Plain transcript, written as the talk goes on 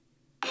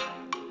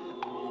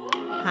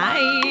Hi,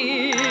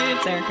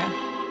 it's Erica.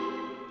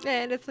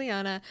 And it's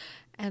Liana.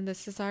 And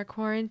this is our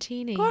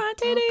quarantini.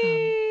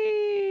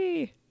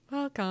 Quarantini!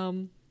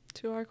 Welcome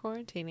to our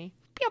quarantini.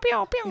 Pew,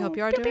 pew, pew, We hope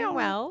you are pew, doing pew.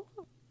 well.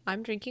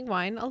 I'm drinking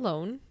wine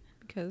alone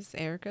because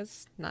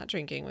Erica's not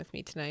drinking with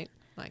me tonight,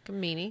 like a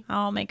meanie.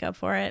 I'll make up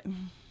for it.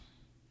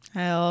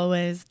 I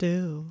always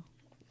do.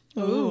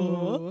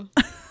 Ooh.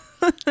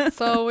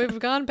 So we've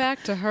gone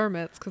back to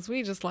hermits because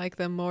we just like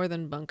them more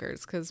than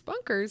bunkers. Because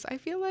bunkers, I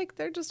feel like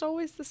they're just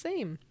always the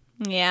same.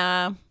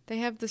 Yeah. They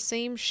have the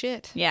same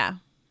shit. Yeah.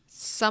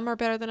 Some are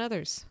better than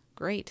others.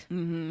 Great.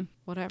 Mm-hmm.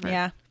 Whatever.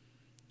 Yeah.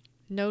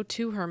 No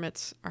two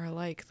hermits are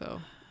alike,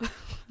 though.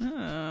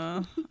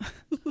 Oh.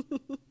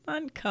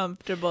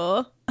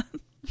 Uncomfortable.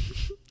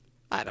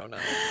 I don't know.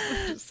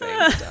 I'm just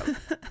saying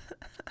stuff.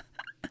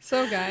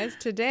 So, guys,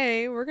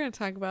 today we're going to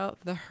talk about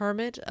the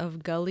Hermit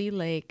of Gully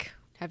Lake.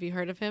 Have you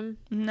heard of him?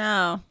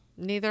 No.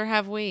 Neither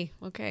have we.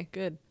 Okay,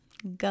 good.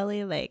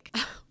 Gully Lake.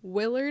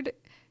 Willard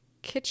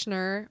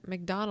Kitchener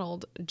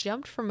MacDonald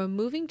jumped from a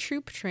moving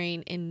troop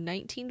train in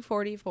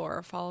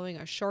 1944 following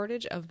a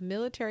shortage of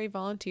military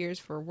volunteers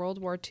for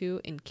World War II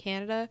in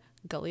Canada,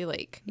 Gully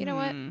Lake. You know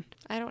what?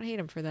 I don't hate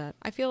him for that.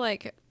 I feel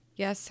like,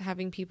 yes,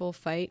 having people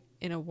fight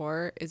in a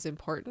war is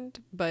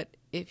important, but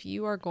if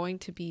you are going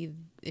to be,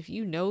 if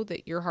you know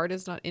that your heart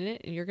is not in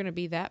it and you're going to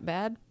be that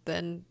bad,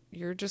 then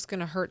you're just going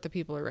to hurt the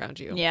people around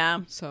you.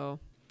 Yeah. So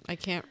I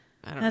don't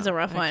know. That's a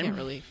rough I one. can't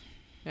really.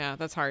 Yeah,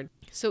 that's hard.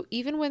 So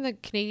even when the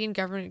Canadian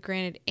government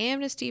granted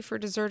amnesty for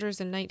deserters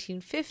in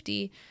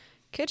 1950,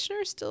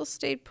 Kitchener still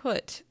stayed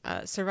put,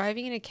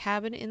 surviving in a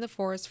cabin in the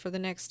forest for the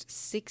next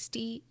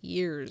 60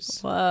 years.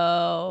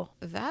 Whoa.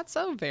 That's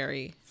a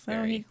very, So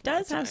very he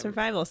does long have time.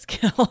 survival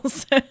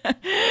skills.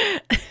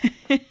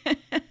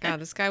 God,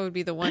 this guy would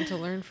be the one to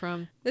learn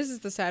from. This is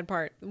the sad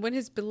part. When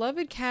his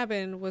beloved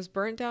cabin was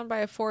burnt down by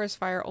a forest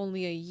fire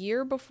only a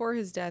year before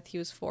his death, he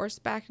was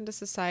forced back into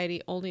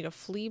society only to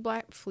flee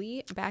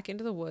back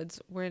into the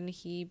woods when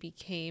he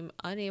became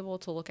unable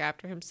to look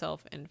after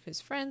himself and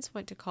his friends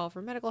went to call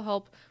for medical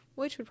help,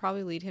 which would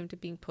probably lead him to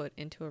being put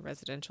into a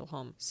residential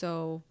home.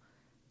 So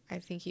I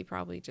think he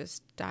probably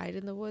just died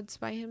in the woods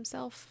by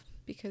himself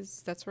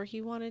because that's where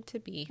he wanted to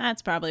be.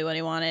 That's probably what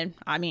he wanted.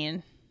 I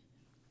mean,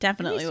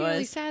 definitely It makes me really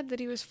was. sad that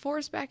he was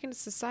forced back into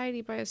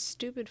society by a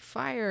stupid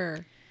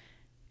fire.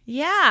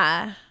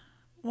 Yeah.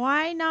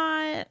 Why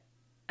not?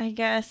 I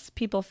guess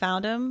people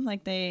found him.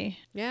 Like they.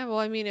 Yeah, well,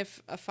 I mean, if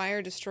a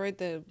fire destroyed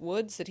the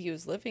woods that he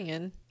was living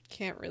in,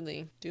 can't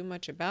really do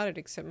much about it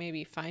except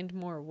maybe find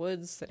more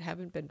woods that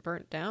haven't been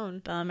burnt down.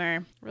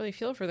 Bummer. Really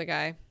feel for the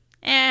guy.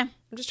 Eh.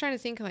 I'm just trying to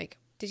think, like,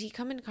 did he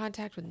come in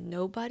contact with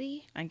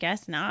nobody? I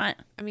guess not.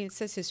 I mean, it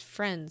says his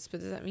friends,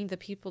 but does that mean the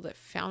people that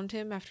found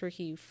him after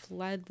he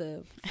fled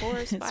the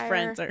forest His fire?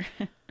 friends are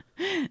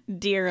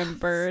deer and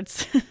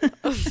birds.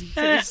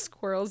 There's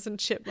squirrels and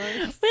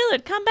chipmunks.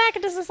 Willard, come back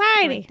into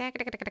society.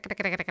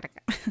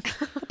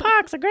 The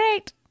parks are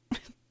great.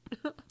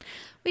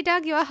 We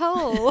dug you a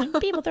hole.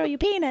 People throw you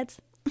peanuts.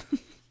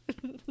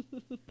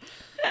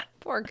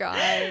 Poor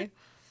guy.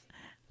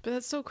 But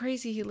that's so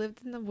crazy. He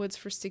lived in the woods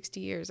for 60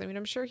 years. I mean,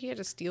 I'm sure he had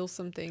to steal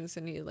some things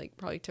and he like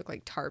probably took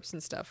like tarps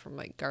and stuff from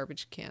like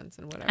garbage cans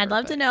and whatever. I'd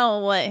love to know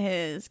what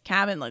his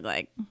cabin looked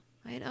like.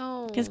 I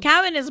know. Because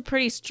cabin is a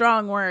pretty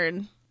strong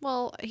word.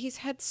 Well, he's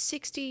had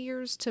 60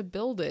 years to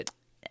build it.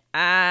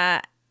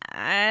 I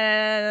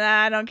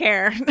don't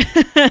care.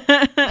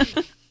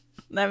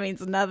 That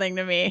means nothing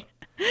to me.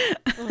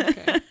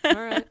 Okay.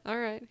 All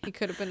right. He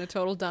could have been a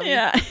total dummy.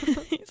 Yeah.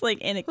 He's like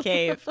in a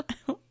cave.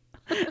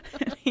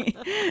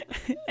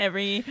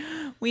 Every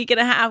week and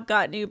a half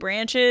got new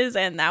branches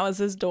and that was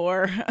his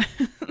door.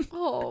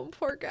 Oh,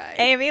 poor guy.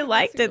 Hey, if he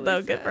liked That's it though,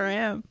 really good sad. for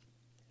him.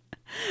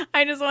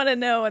 I just want to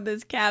know what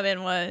this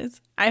cabin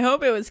was. I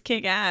hope it was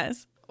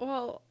kick-ass.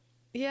 Well,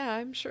 yeah,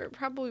 I'm sure it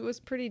probably was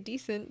pretty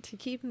decent to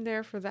keep him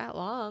there for that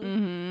long.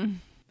 Mm-hmm.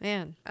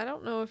 Man, I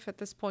don't know if at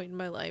this point in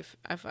my life,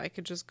 if I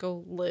could just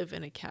go live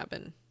in a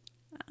cabin.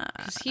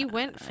 Because he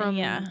went from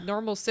yeah.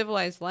 normal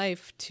civilized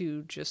life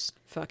to just,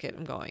 fuck it,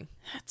 I'm going.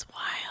 That's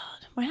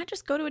wild. Why not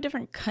just go to a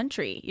different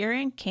country? You're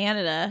in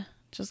Canada.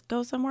 Just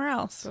go somewhere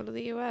else. Go to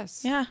the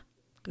U.S. Yeah.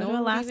 Go No to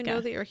one would Alaska. even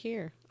know that you're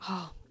here.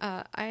 Oh,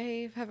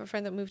 I have a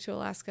friend that moved to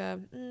Alaska,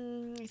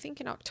 I think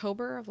in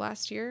October of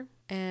last year,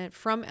 and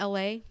from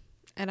L.A.,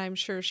 and I'm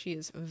sure she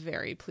is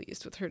very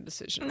pleased with her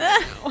decision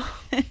right now.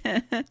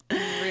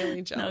 I'm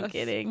really jealous. No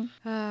kidding.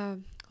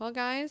 Well,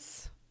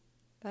 guys,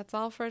 that's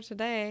all for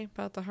today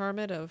about the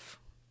Hermit of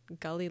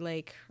Gully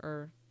Lake,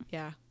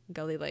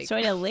 Gully Lake. So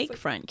I had a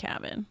lakefront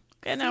cabin.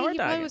 Okay, now we're he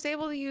probably talking. was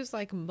able to use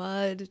like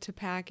mud to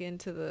pack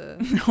into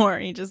the. Or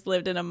he just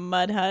lived in a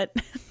mud hut.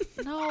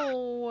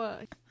 No.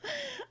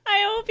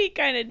 I hope he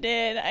kind of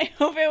did. I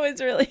hope it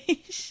was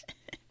really shit.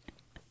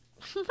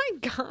 Oh my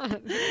God.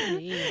 What do you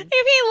mean?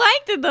 If he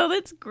liked it, though,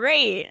 that's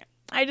great.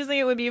 I just think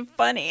it would be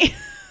funny.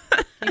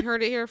 You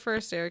heard it here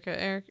first, Erica.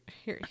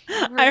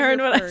 I heard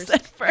what I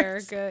said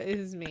first. Erica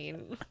is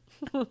mean.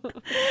 No,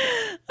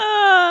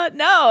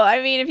 I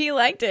mean, if he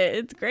liked it,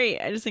 it's great.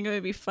 I just think it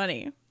would be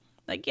funny.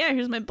 Like, yeah,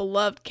 here's my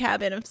beloved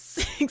cabin of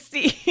 60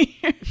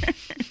 years.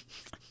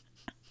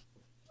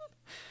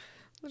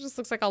 It just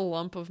looks like a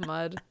lump of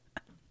mud.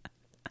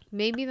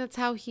 Maybe that's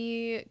how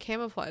he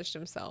camouflaged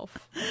himself.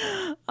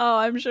 Oh,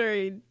 I'm sure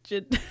he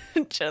did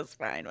just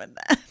fine with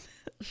that.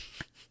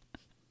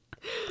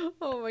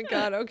 Oh my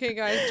god. Okay,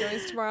 guys, join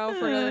us tomorrow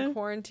for another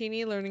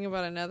Quarantini, learning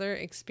about another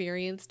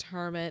experienced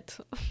hermit.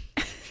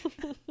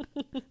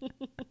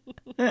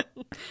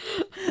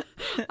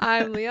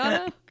 I'm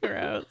Liana.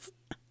 Gross.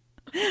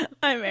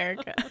 I'm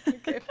Erica.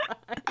 Okay,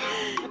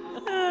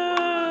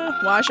 bye.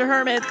 Wash your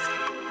hermits.